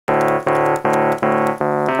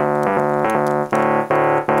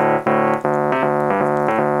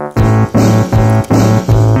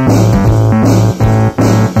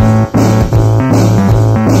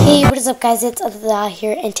guys, it's Adit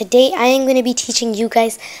here, and today I am going to be teaching you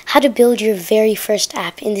guys how to build your very first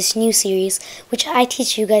app in this new series, which I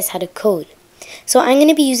teach you guys how to code. So I'm going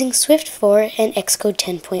to be using Swift 4 and Xcode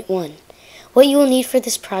 10.1. What you will need for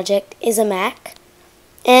this project is a Mac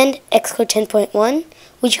and Xcode 10.1,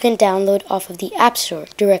 which you can download off of the App Store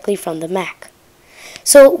directly from the Mac.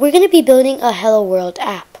 So we're going to be building a Hello World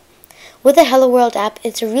app. With a Hello World app,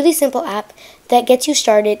 it's a really simple app that gets you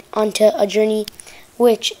started onto a journey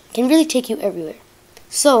which can really take you everywhere.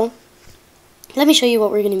 So, let me show you what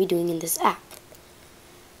we're going to be doing in this app.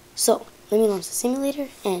 So, let me launch the simulator,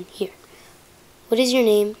 and here. What is your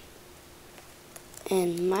name?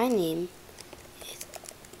 And my name is...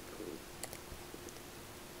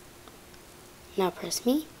 Now press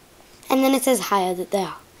me. And then it says, Hi, Adit.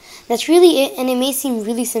 That's really it, and it may seem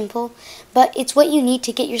really simple, but it's what you need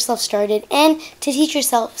to get yourself started and to teach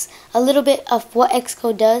yourselves a little bit of what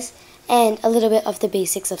Xcode does and a little bit of the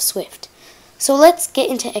basics of Swift. So let's get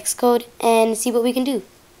into Xcode and see what we can do.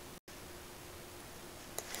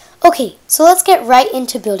 Okay, so let's get right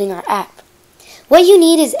into building our app. What you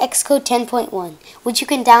need is Xcode 10.1, which you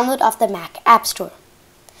can download off the Mac App Store.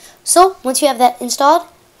 So once you have that installed,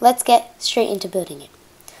 let's get straight into building it.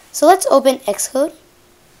 So let's open Xcode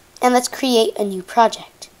and let's create a new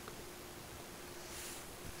project.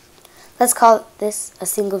 Let's call this a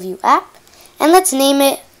single view app, and let's name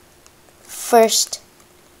it First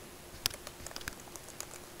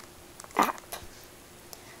App.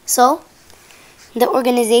 So the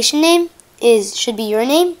organization name should be your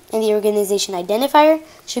name, and the organization identifier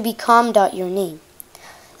should be com.yourname.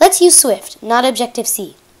 Let's use Swift, not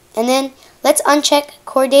Objective-C. And then let's uncheck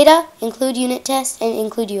core data, include unit test, and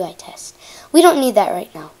include UI test. We don't need that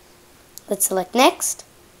right now. Let's select next,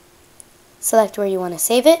 select where you want to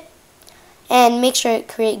save it, and make sure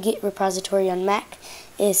create Git repository on Mac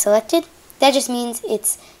is selected. That just means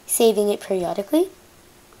it's saving it periodically,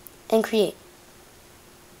 and create.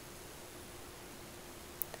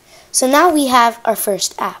 So now we have our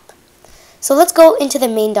first app. So let's go into the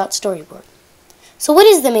main.storyboard. So what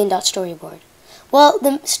is the main.storyboard? Well,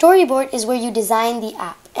 the storyboard is where you design the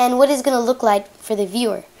app and what it's going to look like for the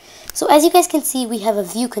viewer. So as you guys can see, we have a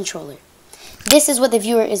view controller. This is what the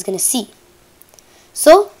viewer is going to see.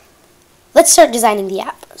 So let's start designing the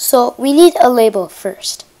app. So we need a label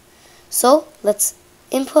first. So let's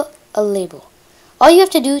input a label. All you have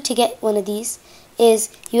to do to get one of these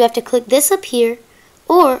is you have to click this up here,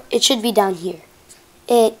 or it should be down here.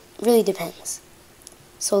 It really depends.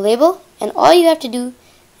 So label, and all you have to do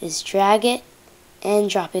is drag it and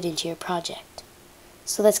drop it into your project.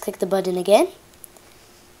 So let's click the button again,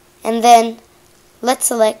 and then let's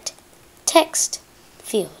select text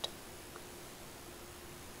field.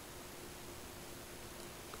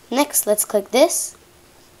 Next, let's click this,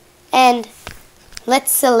 and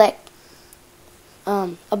let's select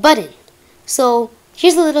a button. So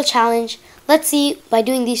here's a little challenge. Let's see by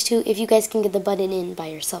doing these two if you guys can get the button in by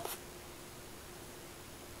yourself.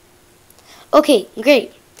 Okay,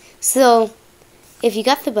 great. So if you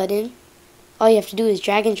got the button, all you have to do is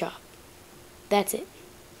drag and drop. That's it.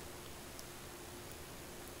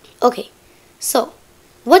 Okay, so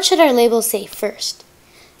what should our label say first?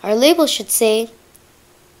 Our label should say,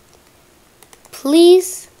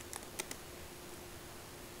 please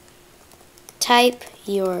type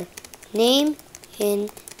your name in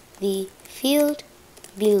the field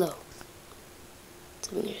below.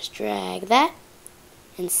 So I'm going to just drag that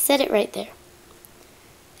and set it right there.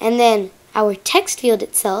 And then our text field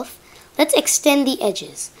itself, let's extend the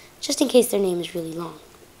edges, just in case their name is really long.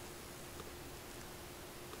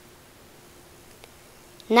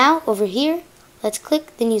 Now over here, let's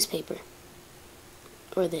click the newspaper,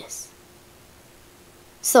 or this.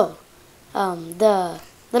 So, the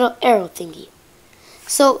little arrow thingy.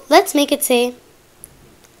 So let's make it say,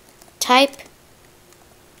 type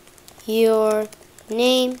your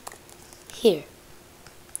name here.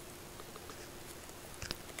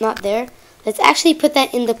 Not there. Let's actually put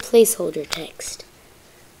that in the placeholder text.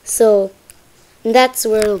 So that's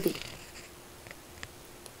where it'll be.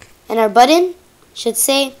 And our button should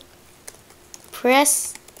say,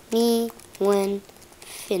 press me when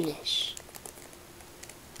finished.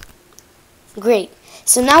 Great.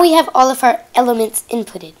 So now we have all of our elements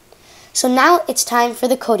inputted. So now it's time for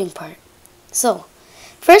the coding part. So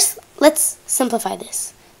first, let's simplify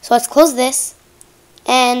this. So let's close this,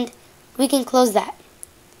 and we can close that.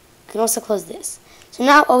 We can also close this. So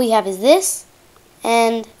now all we have is this,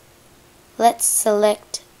 and let's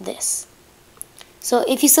select this. So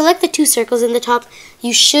if you select the two circles in the top,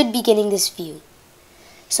 you should be getting this view.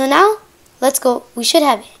 So now let's go. We should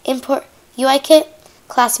have import UIKit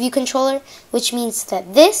class view controller, which means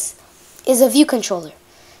that this is a view controller.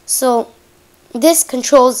 So this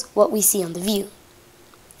controls what we see on the view,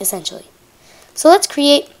 essentially. So let's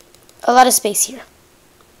create a lot of space here.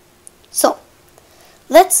 So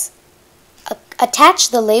let's attach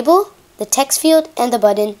the label, the text field, and the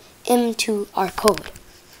button into our code.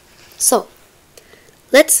 So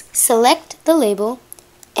let's select the label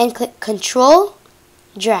and click Control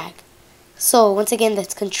Drag. So once again,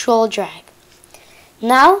 that's Control Drag.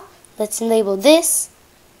 Now let's label this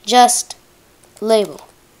just label,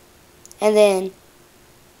 and then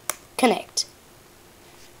connect.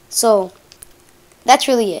 So that's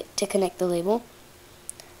really it to connect the label.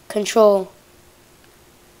 Control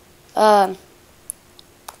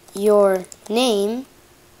your name,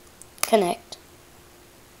 connect,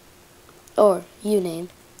 or you name,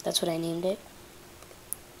 that's what I named it,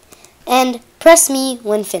 and press me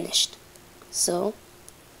when finished. So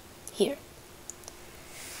here.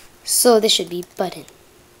 So this should be button.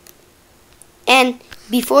 And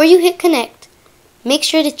before you hit connect, make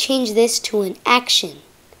sure to change this to an action.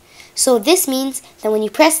 So this means that when you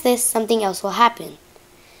press this, something else will happen.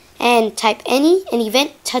 And type an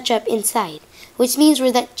event touch up inside, which means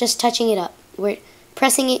we're just touching it up. We're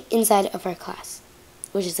pressing it inside of our class,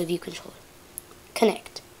 which is the view controller.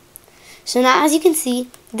 Connect. So now as you can see,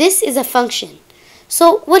 this is a function.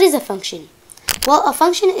 So what is a function? Well, a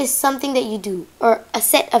function is something that you do, or a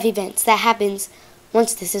set of events that happens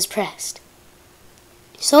once this is pressed.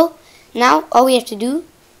 So now all we have to do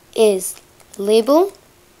is label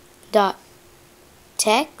dot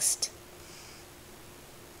text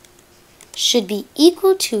should be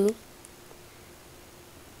equal to,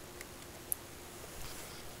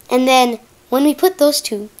 and then when we put those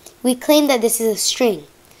two, we claim that this is a string.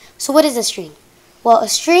 So what is a string? Well, a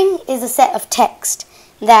string is a set of text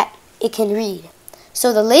that it can read.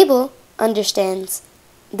 So the label understands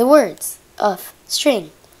the words of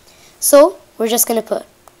string. So we're just going to put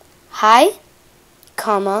hi,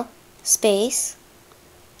 comma, space,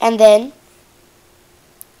 and then,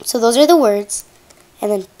 so those are the words, and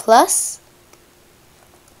then plus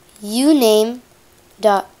uname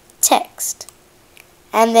dot text.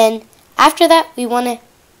 And then after that, we want to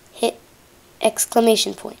hit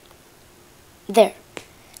exclamation point. There.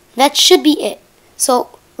 That should be it.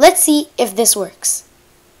 So let's see if this works.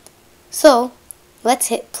 So let's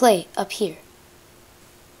hit play up here.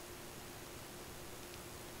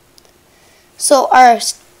 So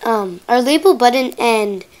our label button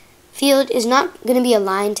and field is not going to be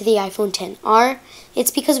aligned to the iPhone XR.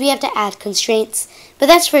 It's because we have to add constraints, but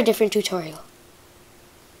that's for a different tutorial.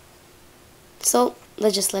 So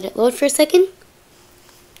let's just let it load for a second.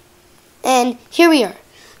 And here we are.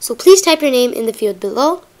 So please type your name in the field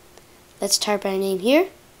below. Let's type our name here.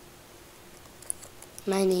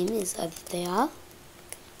 My name is Adit.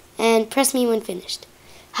 And press me when finished.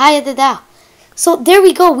 Hi Adit. So there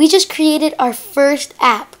we go. We just created our first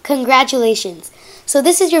app. Congratulations. So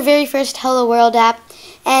this is your very first Hello World app.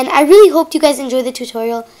 And I really hope you guys enjoyed the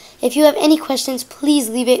tutorial. If you have any questions, please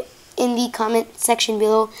leave it in the comment section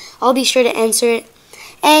below. I'll be sure to answer it.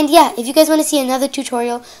 And yeah, if you guys want to see another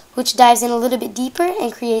tutorial which dives in a little bit deeper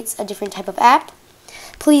and creates a different type of app,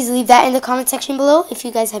 please leave that in the comment section below if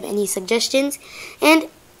you guys have any suggestions. And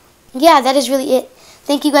yeah, that is really it.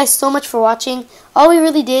 Thank you guys so much for watching. All we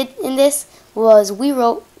really did in this was we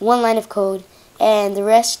wrote one line of code and the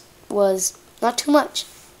rest was not too much.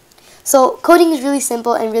 So coding is really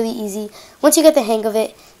simple and really easy. Once you get the hang of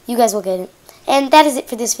it, you guys will get it. And that is it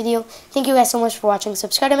for this video. Thank you guys so much for watching.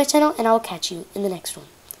 Subscribe to my channel and I will catch you in the next one.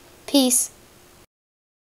 Peace.